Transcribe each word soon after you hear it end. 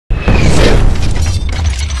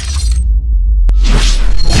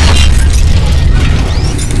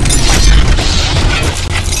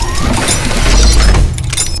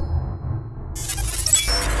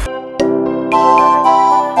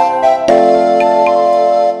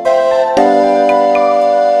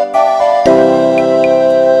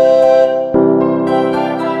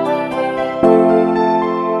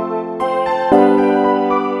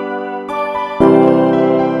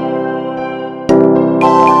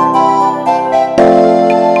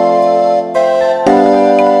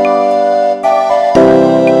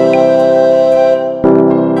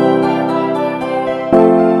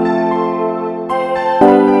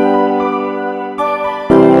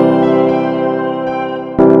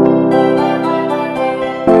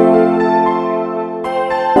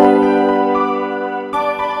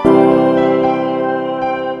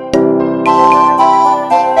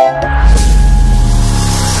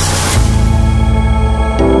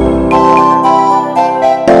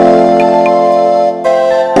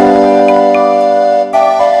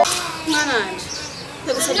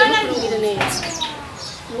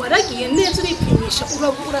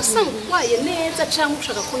neza cyangwa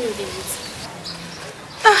ushaka kunyuririza?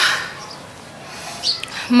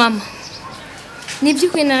 Mama,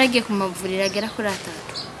 nibyukuri naragiye ku mavuriro agera kuri 3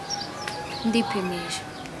 ndipimisha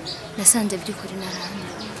nasanze byukuri naranda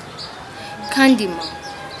kandi mama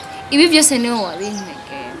ibi byose niwe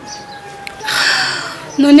wabintege.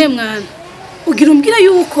 None mwana ugira umbwira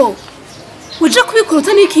yuko uje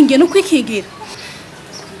kubikurota n'ikingiye no kwikigira?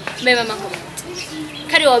 Mbe mama ko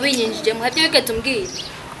kari wabinyinjije mu habyo bikatumbwira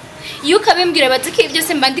iyo ukabimbwira baze ko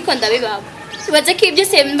byose mba ndiko ndabibaba baze ko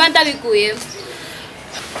byose mba ndabiguye.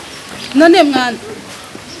 None mwana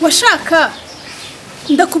washaka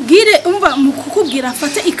ndakubwire umva mu kukubwira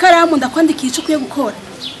afate ikaramu ndakwandika ico kuye gukora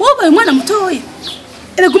wowe umwana mutoya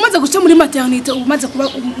erega umaze guca muri maternité umaze kuba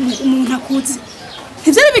umuntu akuzi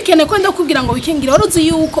ntivyari bikene ko ndakubwira ngo wikingira waruzi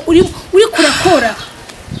yuko uri kurakora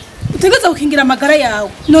utegeza gukingira amagara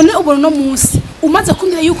yawe none ubona no munsi umaze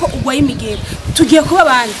kumbwira yuko ugwaye imigera tugiye kuba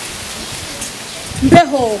bandi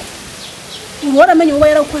mbeho ubora amenye wowe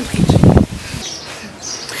yarakwandikije.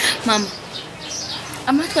 Mama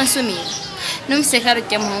amatwa nsumira numvise ko ari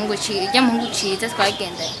muhungu ciza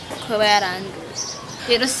twagenda kuba yaranduye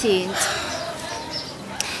rero sinzi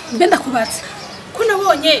mbe ndakubatse ko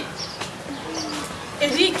nabonye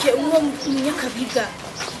Eric uwo munyakabiga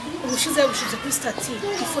ubushize kuri stati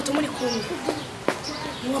ifoto muri kumwe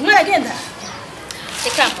uwo mwaragenda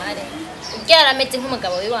reka mare ubyarameze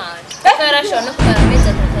nk'umugabo w'iwanje ko yarashobora no kumara amezi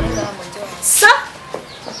 3 arenga mu nzu sa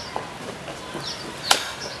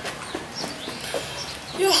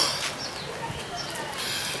yo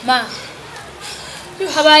ma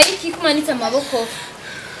habaye iki kumanitse amaboko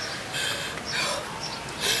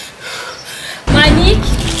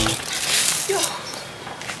maniki yo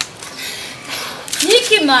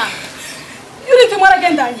niki ma yurike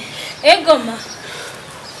mwaragendanye ego ma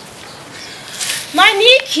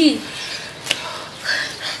maniki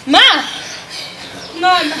ma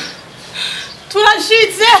nana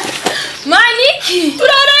turashize maniki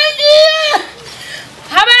turarangiye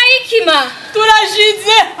habaye iki ma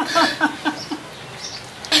turashize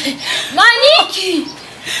maniki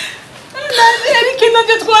nani Eric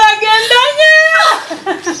nabyo twaragendanye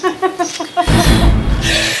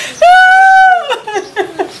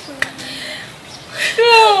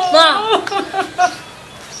ma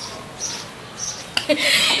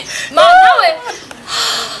ma nawe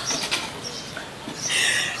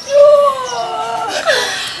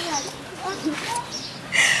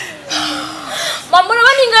mama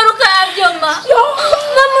urabona ingaruka yabyo ma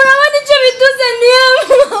mama urabona icyo bituze niyo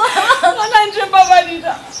nanje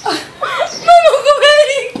mbabarira mama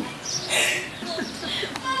kubera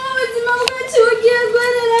ubuzima bwacu bugiye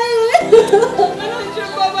guherera nanje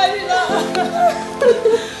mbabarira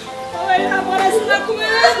oya amara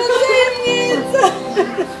sinakubera muteye mwiza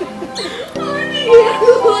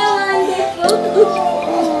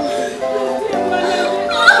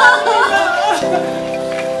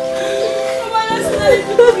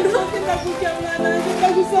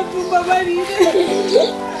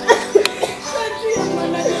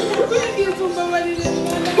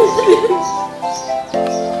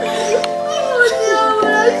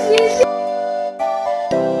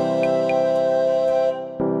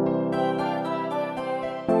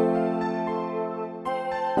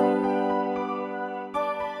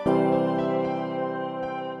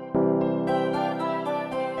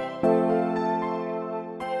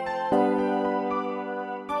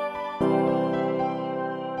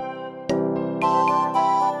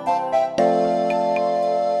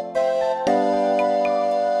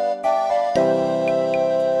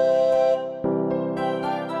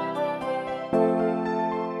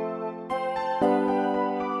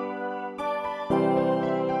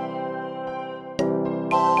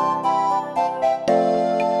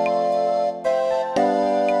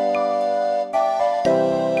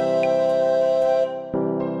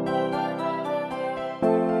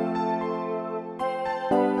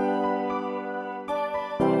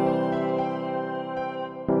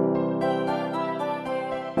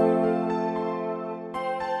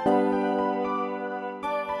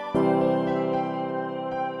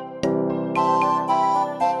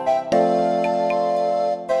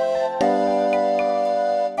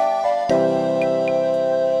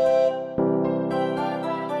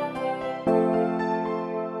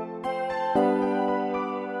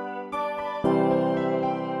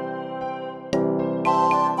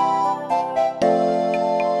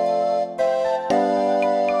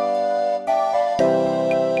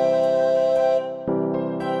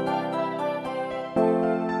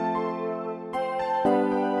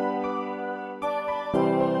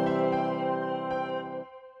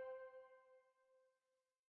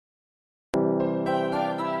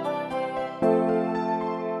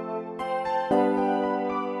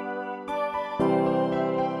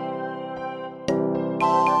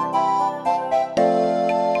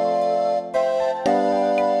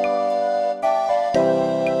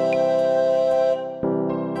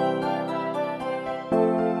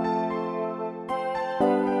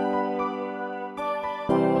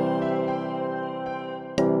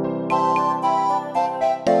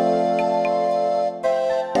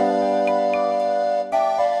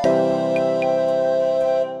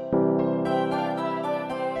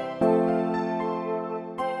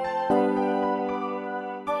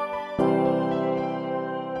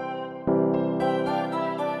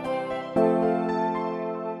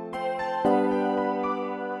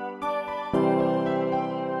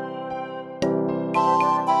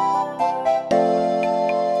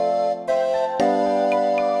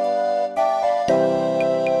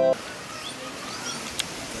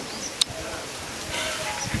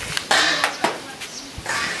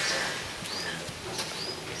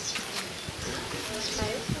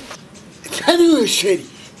Hari sheri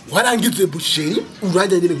warangize busheri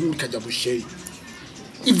urajya nyine nk'ukajya busheri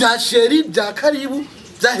ibya sheri bya karibu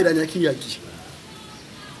byahiranya kiyagiye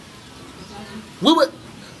wewe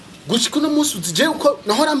gushika no musi uzije uko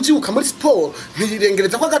nahora mbyuka muri sport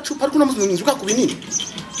ntirengereza ko agacupa ariko no musi nzuka ku binini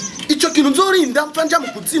ico kintu nzorinda mpfa nja mu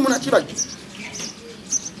kuzimu nakibagi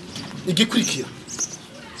igikurikira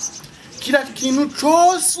kira kintu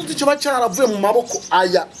cyose uzico bacaravuye mu maboko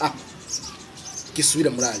aya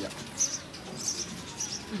gisubire muri aya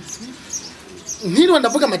Niro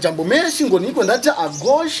ndavuga amajambo menshi ngo niko ndaja à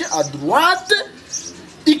gauche à droite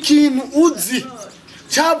ikintu uzi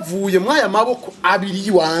cyavuye mwaya maboko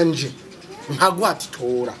abiri wanje nkaguhati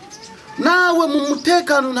tora nawe mu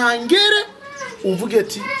mutekano ntangere uvuge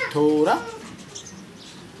ati tora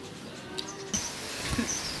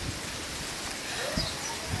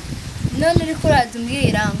none uri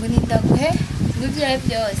kuradumwira ngo nindaguhe ngivyo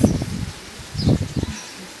byose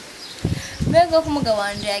Bego kumugabo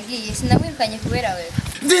wanje yagiye sinamwirukanye kubera wewe.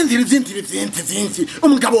 Zinzi.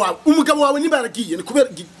 Umugabo wawe nibaragiye ni kubera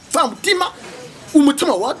gifamutima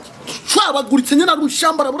umutima wa twabaguritse nyana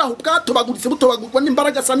rushambara buraho bwato baguritse butobagurwa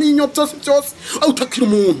n'imbaraga sa n'inyo byose utakira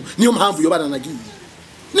umuntu niyo mpamvu yo baranagiye.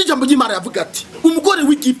 Nijambo ry'Imana yavuga ati umugore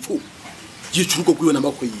w'igipfu yicurugo gwiwe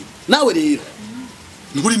n'amako yiwe. Nawe rero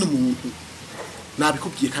nturi n'umuntu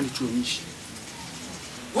nabikubwiye kandi cyo nyinshi.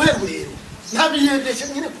 Wewe rero ntabiyendeshe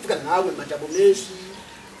nyine kuvuga nawe majambo menshi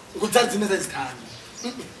ngo zazi neza zitanu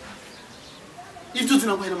ibyo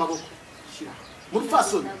zinaguhe n'amaboko shira muri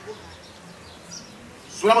fasoni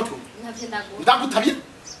sura mutwe ndagutabye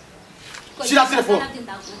shira telefone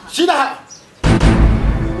shira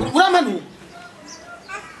uramanu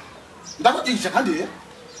ndakugisha kandi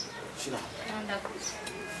shira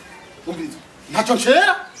umbizo ntacyo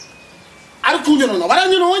nshera ari kunyonona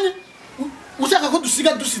baranyononye ushaka ko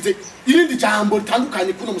dusize irindi jambo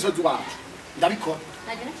ritandukanye kuno musazi wacu ndabikora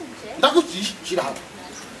ndakugisha hano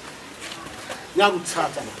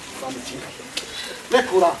nyagutsaza bamukinga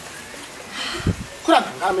rekura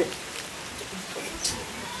kuranga ngame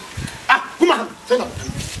kuma tena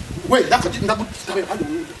we ndagutabe handi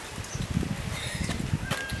mungu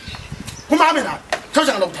kuma amena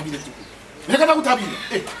kaje ngana gutabire neka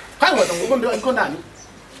ndagutabire kandi waza ngo ndo ariko ndani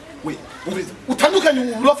we umuriza utandukanye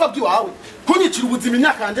uburofa bwiwawe kunyicira ubuzima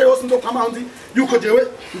imyaka yanje yose ndo kamanzi yuko jewe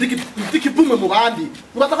ndikivume mu bandi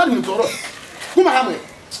uraza kandi muzoro kuma hamwe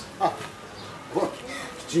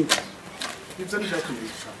jinga ibyo ni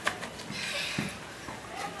byakumisha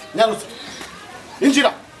nyarutse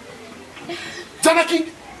injira zanaki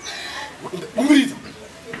umuriza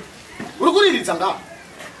uruguririza nga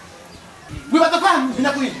wibaza kwa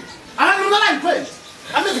ninakwije abantu narayi kwezi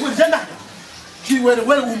ameze kugenda kiwere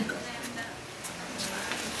were umka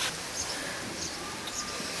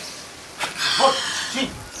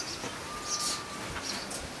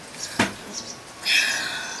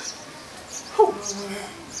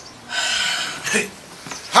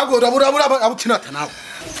Hago rabura abukinata nawe.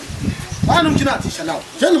 Bana mukinatisha nawe.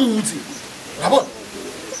 Je numuzi. Urabona?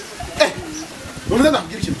 None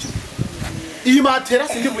ndabwira ikintu kimwe. Iyi matera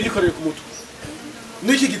sindi buyikorere ku mutwe.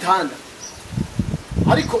 Niki gitanda.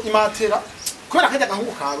 Ariko imatera kubera kajya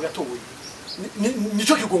gahungu kawe gatowe.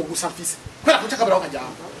 Nico kigongo gusafise. Kubera ko cyakabara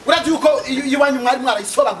wakajyana. Urazi uko iwanyu mwari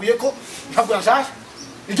mwarayisobaguye ko ntabwo nashasha.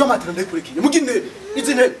 Iryo matera ndayikurekiye. Muginde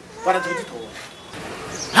izi ntebe baratugitowa.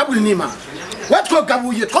 Haburi n'Imana.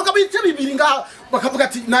 Watwagabuye bibiri ngaha bakavuga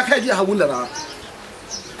ati nakagiye habunda ra.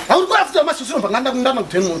 Aho rwafite amashusho mva nganda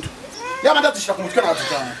gutera umuntu. Yaba ndazishira ku mutwe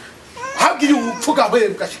natujana. Habwiye upfuga hwe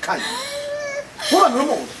bugashikanye. Kuba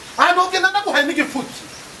numo. Ano genda ndaguhaye n'igifuti.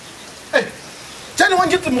 Cyane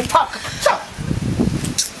wangize umupaka. Cha.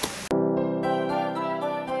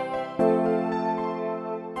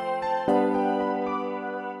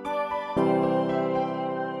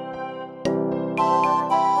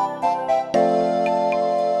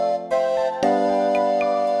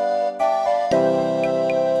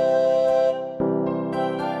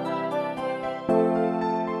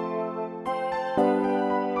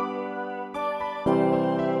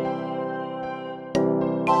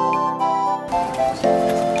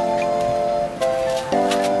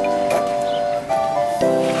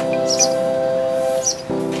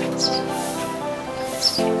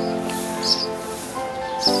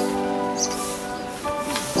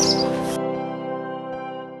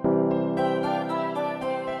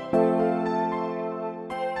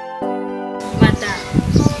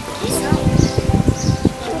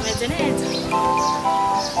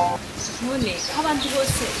 Abantu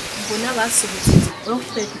bose mbona basubiza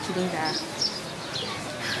urufite kukirinda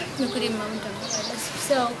nukuri mama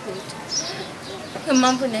ndabona kuto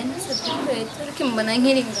impamvu nani sabye ariko mbona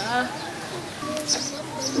nkiringa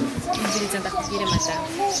Umviriza ndakubwire madamu.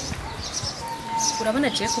 Urabona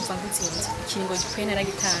je kuva ngutsinze ikiringo gikwiye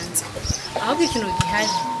naragitanze. Ahubwo ikintu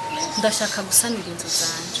gihari ndashaka gusanura inzu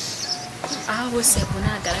zanje. Aha hose mbona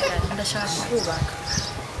hagaragara ndashaka kubaka.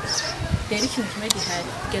 Rero ikintu kimwe gihari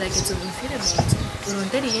gerageza ubumvire mu nzu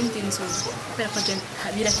urondera iyindi nzu kubera ko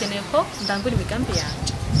birakeneye ko ndangura imigambi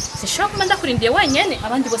yanje. Sinshobora kuba ndakurindiye wenyene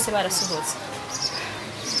abandi bose barasohotse.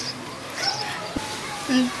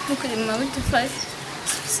 Nukuri mama tufashe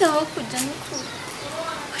sawa kuja nukuri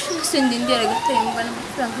usindi ndera gutemba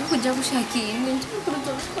n'amafaranga yo kuja gushaka iyindi nzu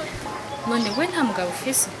kurudokora. None we nta mugabo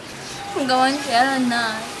ufise? Umugabo wanje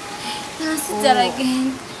yaranaye yarasize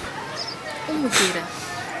aragenda. Umugera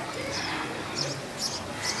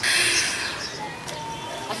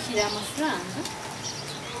akira amafaranga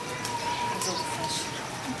azogufasha,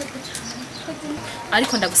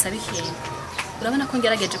 ariko ndagusaba ikintu. Urabona ko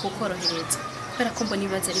ngerageje kukorohereza kubera ko mbona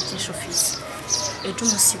ibibazo ari byinshi ufise. Ejo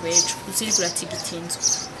umunsi w'ejo uzirigura tigiti inzu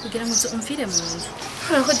kugira ngo umvire mu nzu.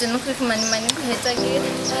 Urakoze no kwifumanimanya guhezagira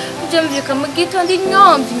uje mvyuka mu gitondo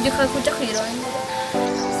inyomvye mvyuka kuja kwirondera.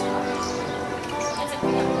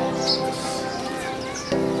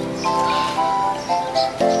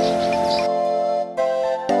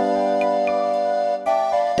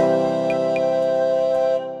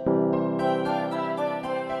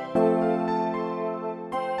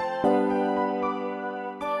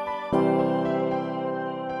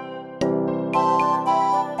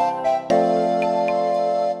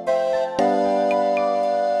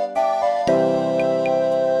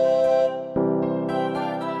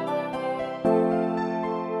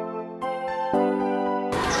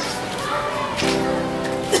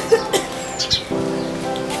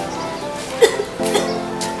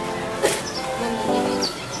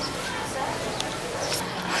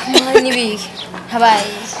 Nibi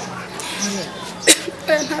habaye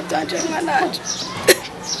ntabyanje mwana wanje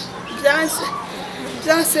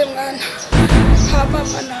byanse mwana ha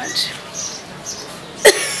mama nanje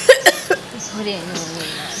ure none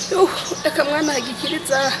reka mwana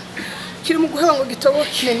hagikiriza kiri mu guheba ngo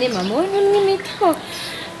gitoboke. none mama wowe n'imito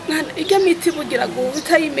Ijya miti bugira ngo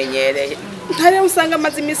utayimenyereye ntare usanga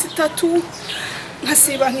amazi imisi 3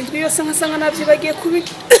 nkasiba nk'indwi yose nkasanga navyibagiye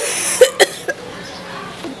kubika.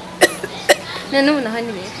 none ubu naho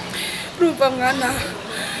ni bere Rumva mwana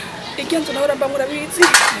igenzo nahora mba murabizi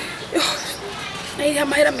ari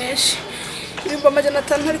amahera menshi ibimba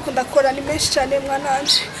 500 ariko ndakora ni menshi cyane mwana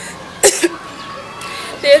wanje.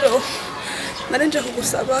 Rero narenje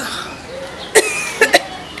kugusaba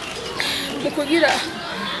mukugira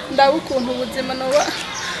ndawe ukuntu ubuzima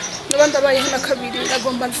noba ndabayeho na kabiri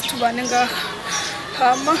agomba nzitubane ngaha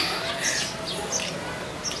hama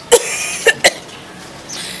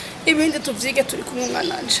ibindi tuvyige turi kumwe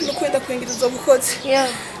mwana wanje no kwenda kwingira uzobukoze.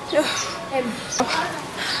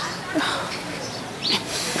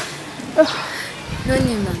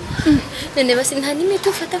 none mama none basi nta n'imiti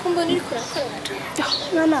ufata ko mbona uri kurakora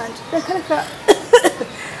mwana wanje reka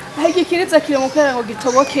ahigikiriza kiri mu kwera ngo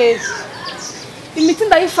gitoboke. Imiti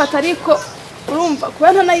ndayifata ariko urumva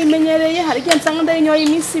kubera ntanayimenyereye hari igihe nsanga ndayinyoye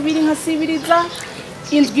iminsi 2 nkasibiriza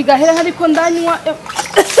indwi gahera ariko ndanywa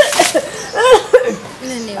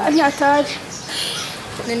none ari atari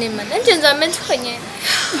none mama nje nzamenye konye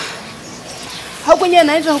ahubwo nyene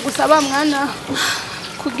naje kugusaba mwana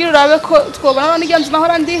kugira urabe ko twobana n'igenzo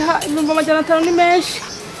nahora ndiha 500 ni menshi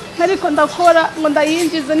ariko ndakora ngo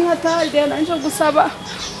ndayinjize ni hatari. Rero naje kugusaba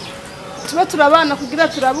tuba turabana kugira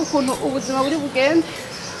turabe ukuntu ubuzima buri bugende.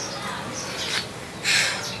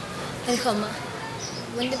 ariko mama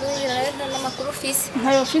ubundi bwira n'amakuru ufise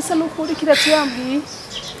ntayo ufise n'ukuri kiretse yambwiye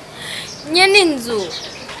nyene inzu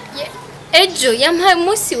ejo yampaye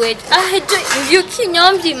umunsi wejo ejo mvyuka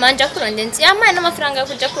inyomvye manje kurondera inzu yampaye n'amafaranga yo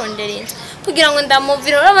kuja kurondera inzu kugira ngo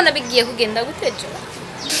ndamuvire. Urabona bigiye kugenda gutejo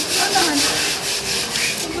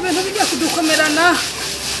ibintu bigiye kudukomerana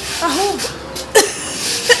ahubwo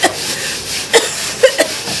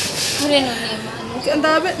ure none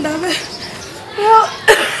mama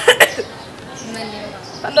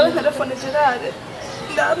ndabe telefone Gerard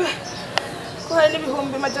ndabe ko hari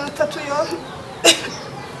n'ibihumbi 300 yo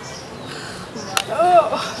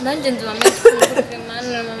nanje nzibamenye kumva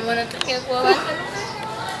mana mama natukiye kuba bana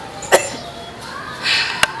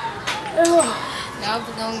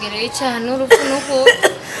navuga ngereye cyane urupfu nuko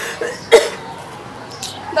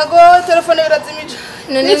ndago telefone birazimije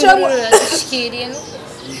none ngurura zishikiriye no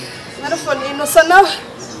telefone inosa nawe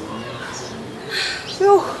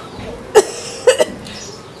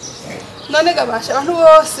none gabasha abantu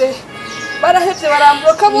bose barahevye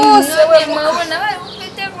barambuka bose we mabona bari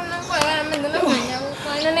ufite kuna kwa barameze n'amanya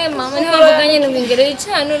none mama niho mvuganye n'ubingere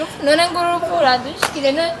cyane none ngo urupfura dushikire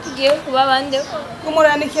no tugiye kuba bande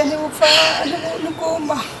umuranikiye ntibupfa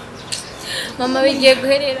ntugomba mama bigiye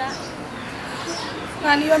guherera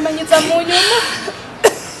mwani bamenyeza mu nyuma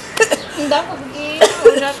ndakubwira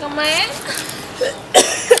urashaka maye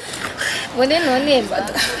wone none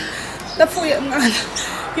mbada ndapfuye mwana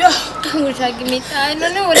yo ngushaka imitayi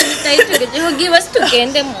none wone imitayi tugejeho giba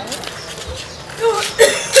situgendemo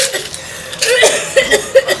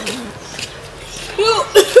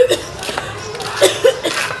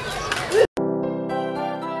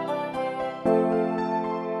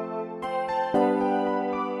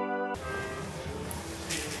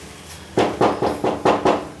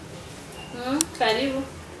Karibu.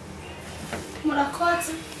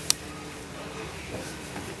 murakoze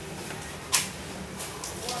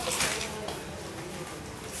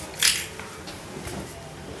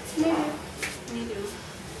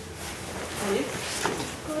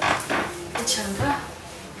Changa.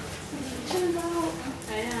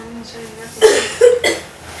 Aya, nchanga.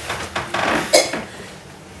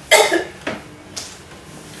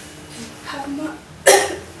 hama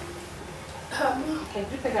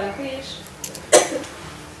Kaipripe kala kwish.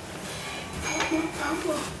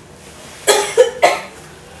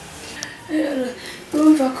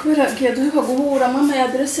 urumva kubera gihe duheruka guhura mama ya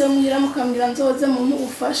adresse yo muhira mukambwira nzoze mu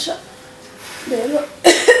ubufasha rero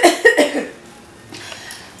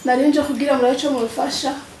narinje kugira murabe ico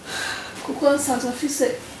mubufasha kuko nsanzwe mfise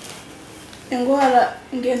ingwara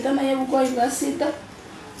ngendana y'uburwayi bwa sida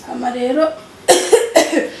hama rero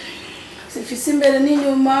sifise imbere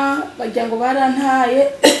n'inyuma bagira ngo barantaye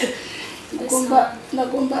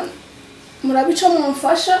ndagomba murabe ico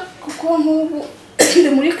mumfasha kuko nk'ubu ndi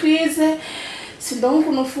muri crise sindonka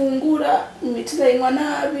ukuntu ufungura imiti ndayinywa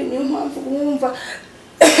nabi niyo mpamvu wumva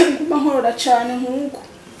nguma nkorora cane nk'uko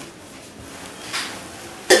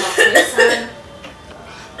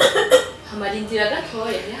Hamarindira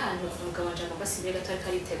gatoya ni hano umugabo ajana basibe gato ariko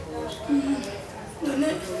aritegura. none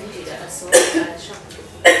Urindira asohoka ashaka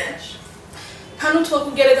kugufasha. hano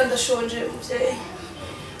twakugerega ndashonje muvyeyi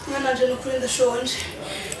mwananje nukuri ndashonje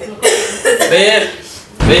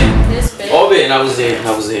Obe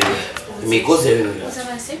nabuze imigozi y'ibintu.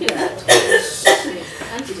 Uzaba sebi gato.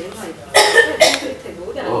 Kandi rero hari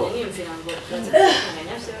kwitegura n'imvira ngo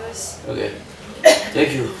bazakanya byose. Okay.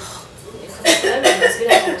 Thank you.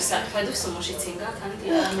 Twari dufise umushitsi nga kandi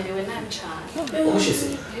amerewe nabi cane. Umushitsi?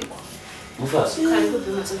 Mufasa? Karibu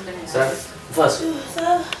bimaze kuganira. Sawa. Mufasa?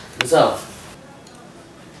 Sawa.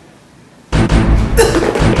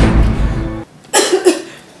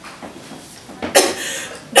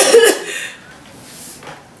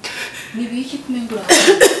 Nibiki kumengura.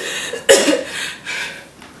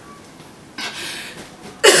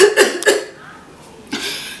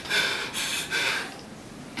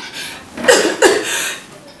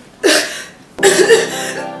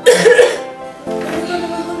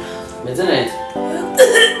 Meze neza?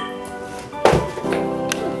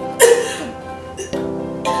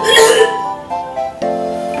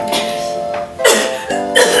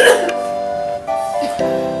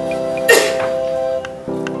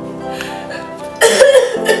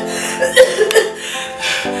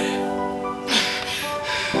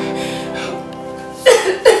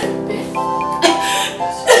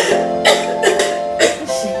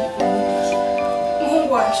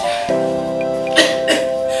 umuhungu wanje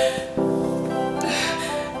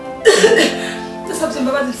ndasabye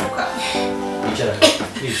imbabazi mfukanye Icara.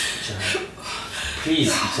 Please, icara.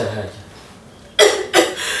 Please, icara hajya.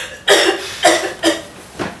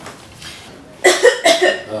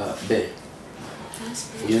 Be.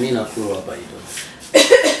 Uyu ni nakuru wa Baido.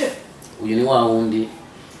 Uyu ni wa wundi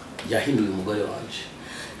yahinduye umugore wanje.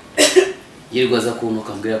 Yirirwa aza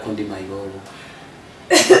kuntuka ambwira ko ndi mayibobo.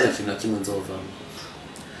 Mfata kintu na kimwe nzovamo.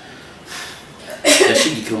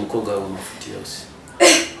 Yashigikira umukobwa wawe amafuti yose.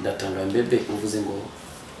 Ndatanga mbebe uvuze ngo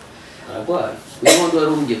aragwaye. Uyu wundi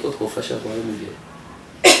wari umbwiye ko twofasha kwa Umugera.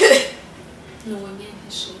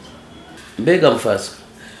 Nuwonyeshe. Mbega mfasa.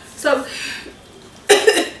 sabwe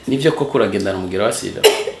Nivyo koko uragendana Umugera wa sida.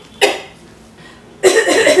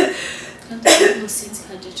 Kandi umusinzi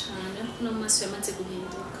kaje cane ariko n'amaso yamaze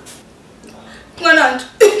guhinduka. mwananje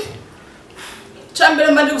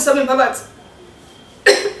cambere manje gusaba imbabazi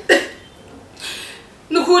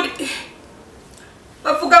nukuri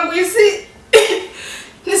bavuga ngo isi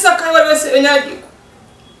nisaka wari wese yonyagirwa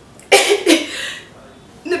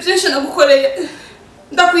ni byinshi nagukoreye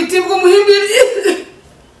ndakwitimbwa umuhimbiri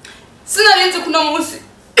sinarinzi kuno munsi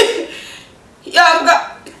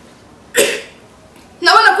yambwa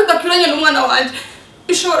nabona ko idakwiranye n'umwana wanje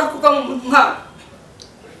ishobora kuva mu muntu nkawe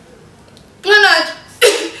mwananje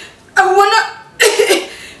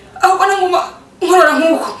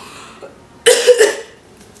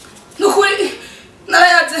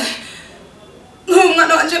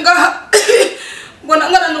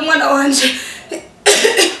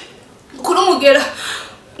umugera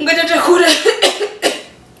ngajeje kure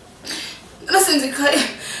nasinzikaye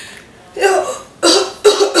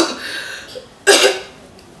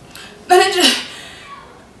nareje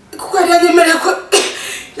kuko yari yanyemereye ko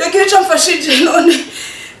yagira icyo mfashije none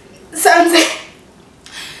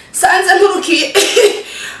sanze nturukiye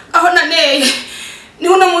aho naneye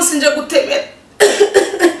niho uno munsi nje gutemera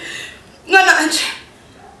mwana wanje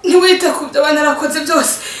ntiwite ku byo abana narakoze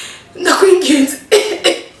byose ndakwinginze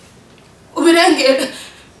ubirengere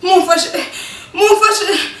mumfashe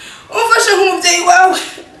nk'umubyeyi wawe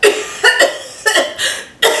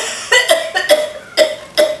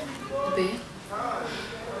be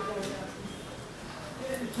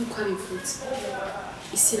nkuko abivuze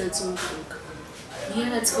isi irazunguruka niyo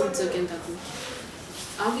arazi ko bizogenda gutya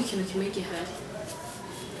ahubwo ikintu kimwe gihari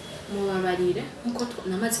mubabarire nkuko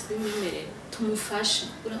namaze kubimwemerera tumufashe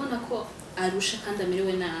urabona ko arusha kandi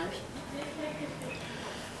amerewe nabi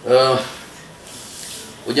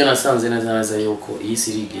ujya nasanze neza yuko iyi si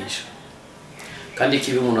irigisha kandi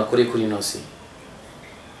ikibi umuntu akore kuri ino si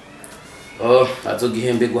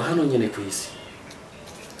azogihemberwa hano nyene ku isi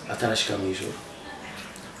atarashika mu ijoro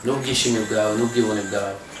n'ubwishimo bwawe n'ubwibone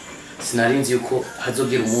bwawe sinarinzi yuko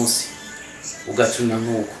hazogera umunsi ugatuna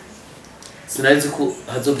nk'uko sinarinzi ko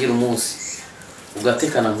hazogera umunsi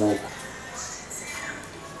ugatekana nk'uko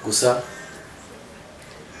gusa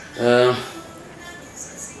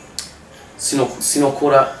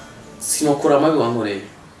sinokora amabi wankoreye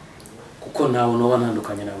kuko ntawe noba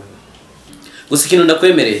ntandukanye nawe gusa ikintu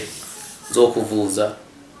ndakwemereye nzokuvuza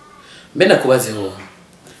mbe nakubaze hoho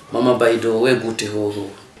mama Baido we gute hoho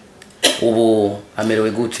ubu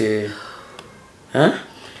amerewe gute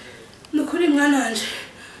nukuri mwana wanje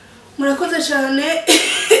murakoze cyane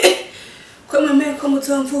ko mwemeye ko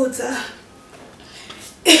muzomvuza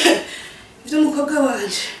iby'umukobwa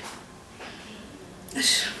wanje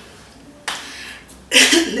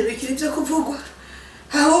ndabikira ibyo kuvugwa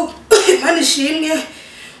aho Imana ishimwe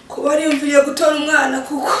kuba yumviye gutora umwana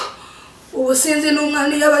kuko ubu sinzi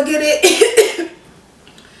n'umwana y'abagere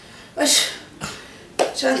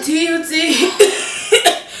Chantiye uzi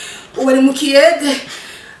ubu ari mu kiyede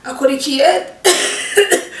akora ikiyede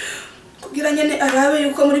kugira nyene arabe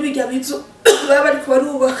yuko muri bijya bizu baba bari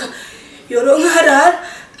kubarubaka yoronka harara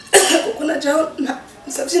kuko najaho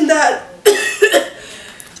nsavye indaro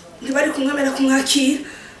ntibari kumwemera kumwakira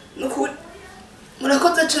nukuri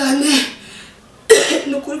murakoze cyane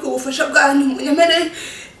nukuri ko bufasha bwanyu munyemereye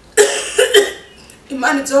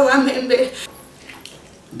Imana izobampembere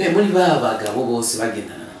mbe muri ba bagabo bose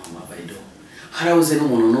bagendana na mama Baido harabuze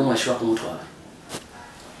n'umuntu n'umwe ashobora kumutwara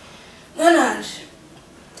mwananje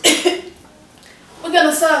burya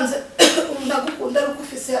nasanze umuntu agukunda ari uko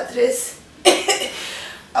ufise adresse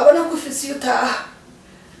abona ko ufise iyo utaha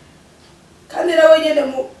kandi nawe nyene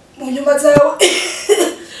mu nyumba zawe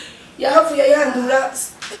yahavuye yandura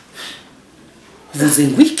vuze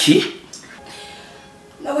ngo iki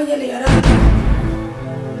nawe nyene yarandura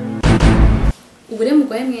ubure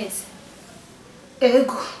mugwaye mwese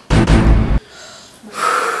ego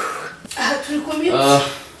aha turi kumwe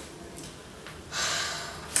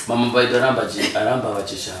mama Baido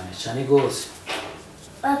arambabaje cyane gose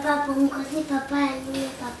Papa mkosi papa ni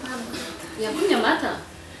papa mata. yakumye amata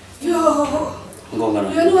yo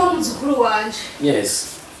ngongana yo ni wa muzukuru wanje yes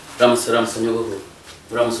ramusa nyogoko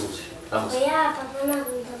uramusuje ramusa Oya papa na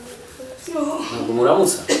ngunda. ntabwo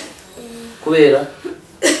muramusa kubera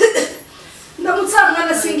ndamutsa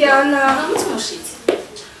mwana singyana namutse umushitsi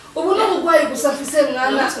ubu no mugwayi gusa mfise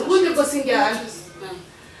mwana ubundi bwo singyana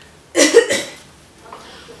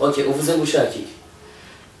okay uvuze ngo ushaka iki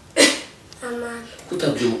Amata.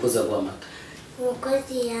 kutabwiye umukozi agwa amata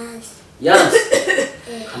Umukozi yansi.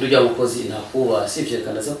 kandi ujya mukozi ntakuba sivyo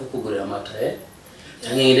kandi aza kukugurira amata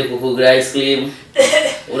cyangwa ngende kukugurira ice cream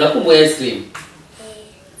urakumbuye ice cream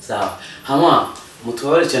sawa hama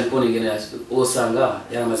mutubabare cyane kubona ingene usanga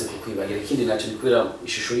yaramaze kukwibagira ikindi naco nikwira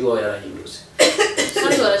ishusho yiwawe yarahindutse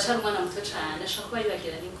kandi waracara umwana muto cyane ashaka kuba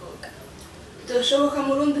yibagira n'ingoga ndashoboka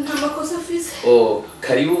mu rundi nta makosa afise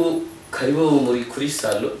karibu muri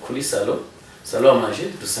kuri salo amaje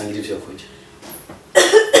dusangira ivyo kurya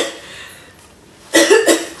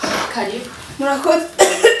karibu murakoze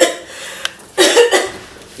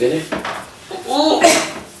gene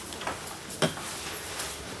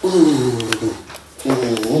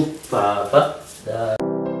papa da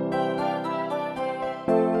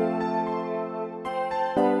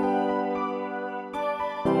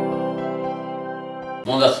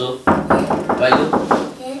mon garçon Baido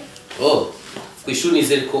oh kwishuri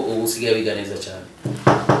nizere ko ubu usigaye wiga neza cyane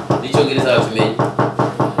n'icyongereza wakimenye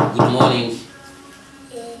good morning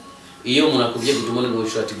Iyo umuntu akubwiye good morning ngo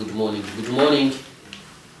ushobora ati good morning. Good morning.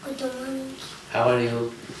 Good morning. How are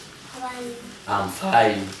you? How are you? I'm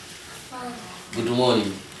fine. Fine. Good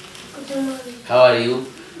morning. Good morning. How are you?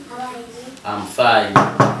 How are you? I'm fine.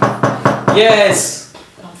 Yes.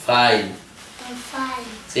 I'm fine. I'm fine.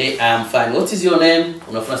 Say I'm fine. What is your name?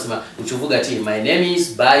 Unafuna sema uchuvuga ati my name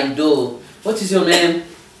is Baido. What is your name?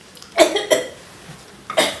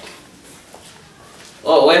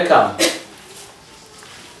 Oh, welcome.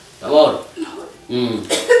 Come on.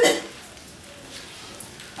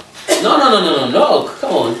 No.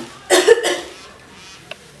 Come on.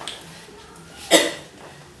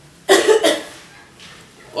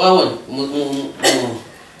 Wow,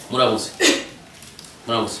 Muramusi.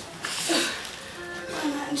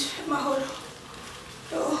 Mahoro.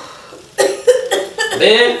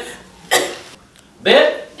 Babe.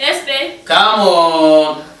 Yes, babe. Come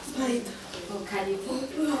on. Baido.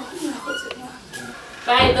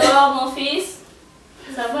 Bye, dog, mon fils.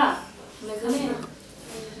 Ça va?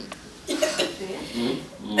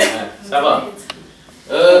 Ça va?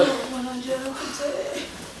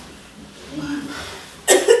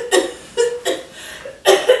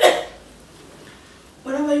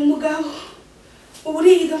 Warabaye umugabo.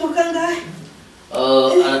 Uburiga mu kangahe?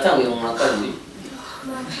 Anatanguye mu mwakabiri.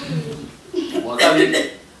 Mwakabiri.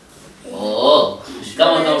 Oh,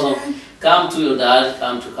 come to your dad.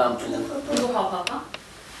 Come to. Papa.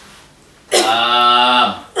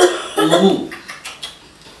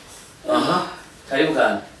 Karibu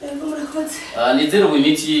kana. Ego murakoze. Nizere ubu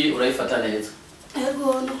imiti urayifata neza.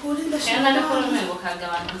 Ego nukuri ndashaka. Yana ndakora umwego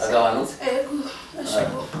kagabanutse. Agabanutse. Ego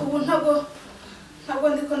ndashaka. Ubu ntabwo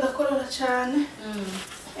ndiko ndakorora cyane.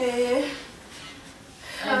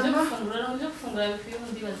 Ibyo gufungura bikwiye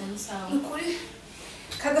ubundi bazanye isaha. Nukuri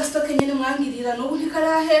kagasitoke nyine mwangirira n'ubu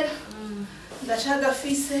ntikarahera. Ndashaka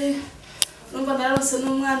fise. Numva narose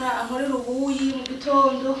n'umwana ankorera ubuyi mu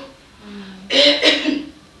gitondo.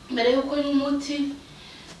 Mbere yuko y'umuti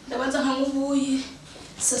ndabanza nkamubuyi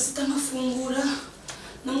sasita nkafungura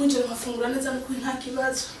no mwijoro nkafungura neza nuko nta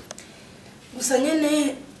kibazo. Gusa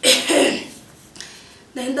nyene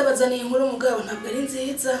nahenda bazaniye inkuru mugabo ntabwo ari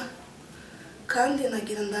nziza kandi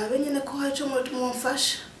nagira ndabe nyene ko hari cyo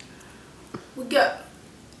mumfasha. Burya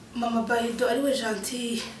mama Baido ari we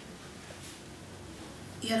gentil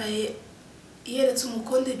yaraye yeretse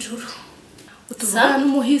umukondo ijuru utuvana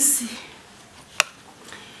n'umuhisi.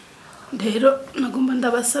 Rero nagomba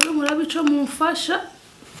ndabasaba murabe ico mumfasha.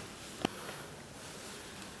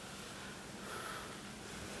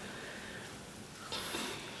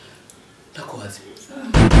 Ndakubaze.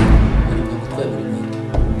 Ari mu mutwe muri mwe.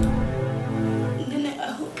 Nyene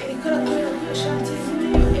aho ikaratora ya shanti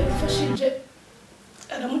niyo yafashije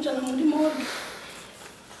aramujana muri morgue.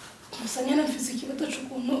 Gusa nyene mfise ikibazo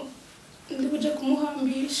c'ukuntu ndi buje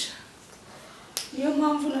kumuhambisha. Niyo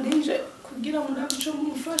mpamvu narinje kugira murabe ico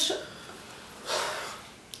mumfasha.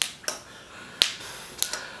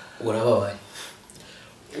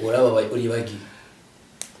 Urababaye uribagiye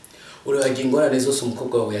ingorane zose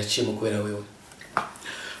umukobwa wawe yaciyemo kubera wewe.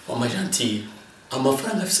 Mama gentil,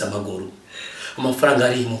 amafaranga afise amaguru, amafaranga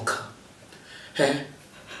arimuka.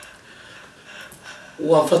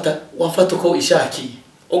 Wamfata uko ishakiye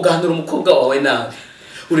ugahanura umukobwa wawe nabi,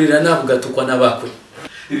 urira nabi ugatukwa n'abakwe.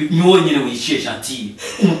 Ni wowe nyine wishiye gentil,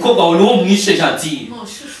 umukobwa wawe niwo mwishe gentil.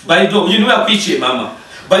 Baido uyu niwe yakwiciye mama.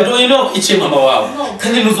 Baido uyu niwe yakwiciye mama wawe.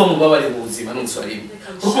 Kandi ntuzomubabare mu buzima n'umuswari.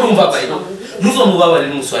 Urumva Baido, ntuzomubabare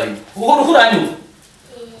n'umuswari. Uranyumva?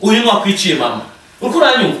 Uyu niwe yakwiciye mama.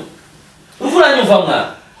 Uranyumva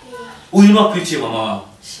mwana? Uyu niwe yakwiciye mama wawe.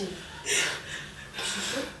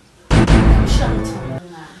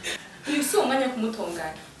 Uyu si umwanya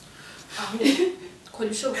kumutonganya. Aho kora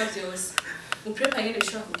ibishoboka byose. Uprepare ngene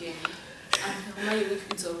bishobora kugenda. Akaguma yiwe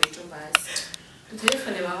kwizobejo mbazi.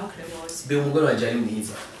 Telefone baho Clemence. Be umugore wanje ari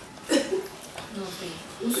mwiza. Nope.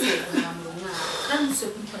 Usuye kumamura umwana. Kandi usuye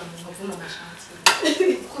kumukora mu nkovu mu mashanti.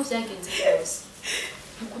 Uko vyagenze byose.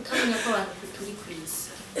 Ukutamenya ko abantu turi kwisi.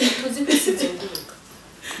 Tuzi kwisi byenguruka.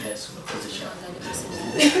 Yes, urakoze cyane.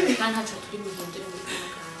 Kandi hacu turi bugendere muri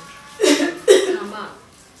kamagara. Mama,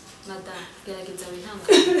 madam, gerageza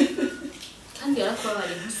wihangane. Kandi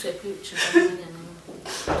yarakubabariye ntusuye kwibicuza n'umwana n'uko.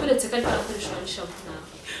 Turetse ko ariko arakoresha n'ishavu nawe.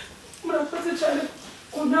 Murakoze cyane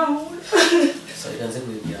kunawe. Ikanze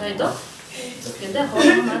kuyigira. Baido? Genda aho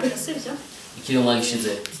mama sivyo? Ikiri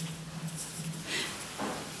mwagishize.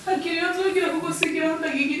 Akiriyo tugira kugusigira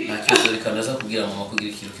ndagigiri. Nakizo rikanaza kugira mama kugira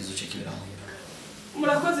ikintu kizuce kibira muhira.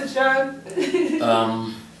 Murakoze cyane.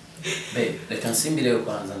 Be, reka nsimbire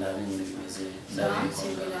kwanza ndabe nyine bimeze.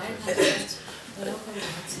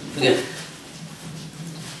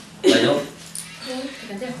 Baido?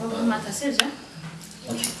 Twende kwa mata sivyo?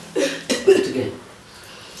 Okay. Tugende.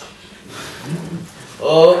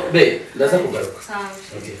 Oh, be, ndaza kugaruka. Sawa.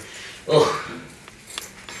 Okay. Oh.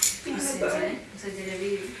 Usajele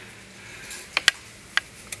bibi.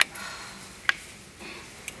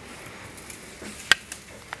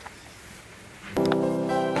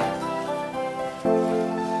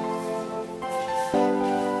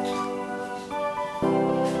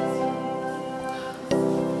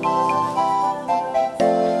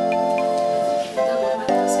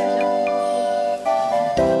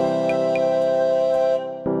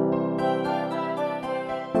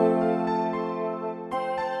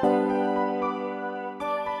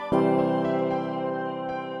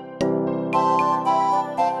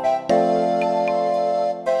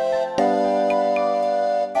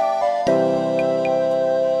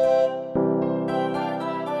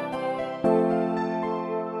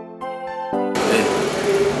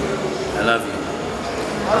 I love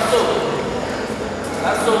you.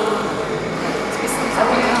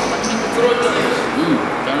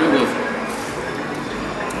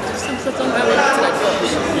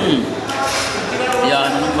 Yeah,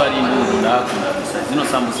 nobody knows that. You know,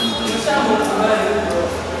 some person do this.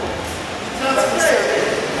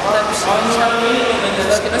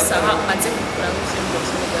 Kila saha umaze kugura nk'ibintu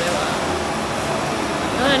by'umugore wawe.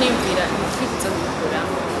 None nimbwira nifite kugura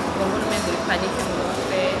ngo mbone umengo uri panike mu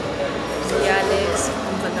mutwe yales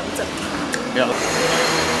umva ndabuza Yeah.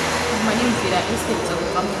 nimbwira ese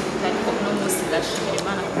bizovamo ariko uno munsi ndashimira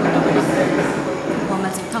Imana kuko ndabona ko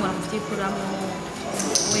wamaze gutangura kuvyikuramo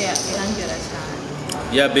we irangera cyane.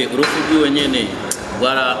 Yeah, be, urufi rwiwe nyene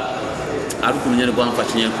rwara ari ukuntu nyene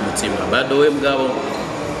rwamfashe nyene ku mutima. By the way, mugabo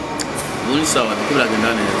muri sawa biko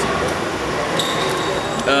biragenda neza.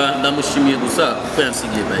 Ndamushimiye gusa kuko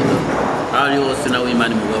yansigiye bayida. Ari hose nawe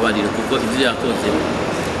Imana imubabarire kuko ivyo yakoze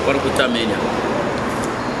wari kutamenya.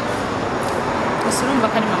 Usurumva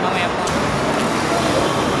kandi mama we yapona.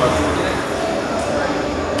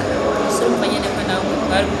 Usurumva nyene ko nawe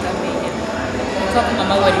bari kutamenya. Kuko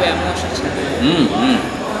mama we ari yamwosha cyane.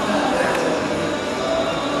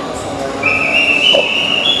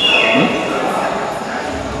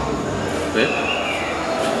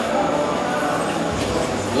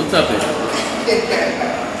 What's up, babe?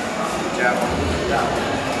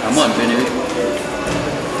 Come on, baby.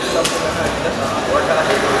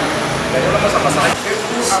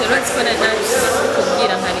 Uretse ko nari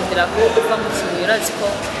kubwira nkarindira ko uva mu kintu uretse ko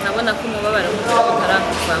nabona ko umubabaro mugira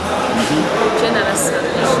utarakuvamo je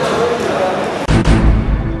narasanga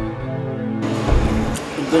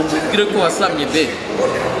Ubwo mbwire ko wasamye be.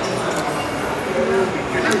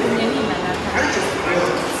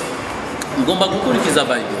 Ngomba gukurikiza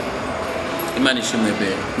Bible. Imana ishimwe be.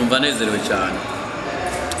 Numva nezerewe cyane.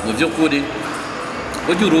 Mu by'ukuri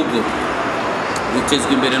burya urugo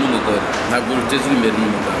rutezwe imbere n'umugore ntabwo rutezwe imbere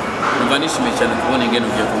n'umugabo. Numva nishimiye cyane kubona ingene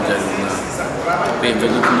ugiye kubyarira umwana. Be, nzo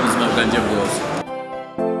gukunda ubuzima bwanjye bwose.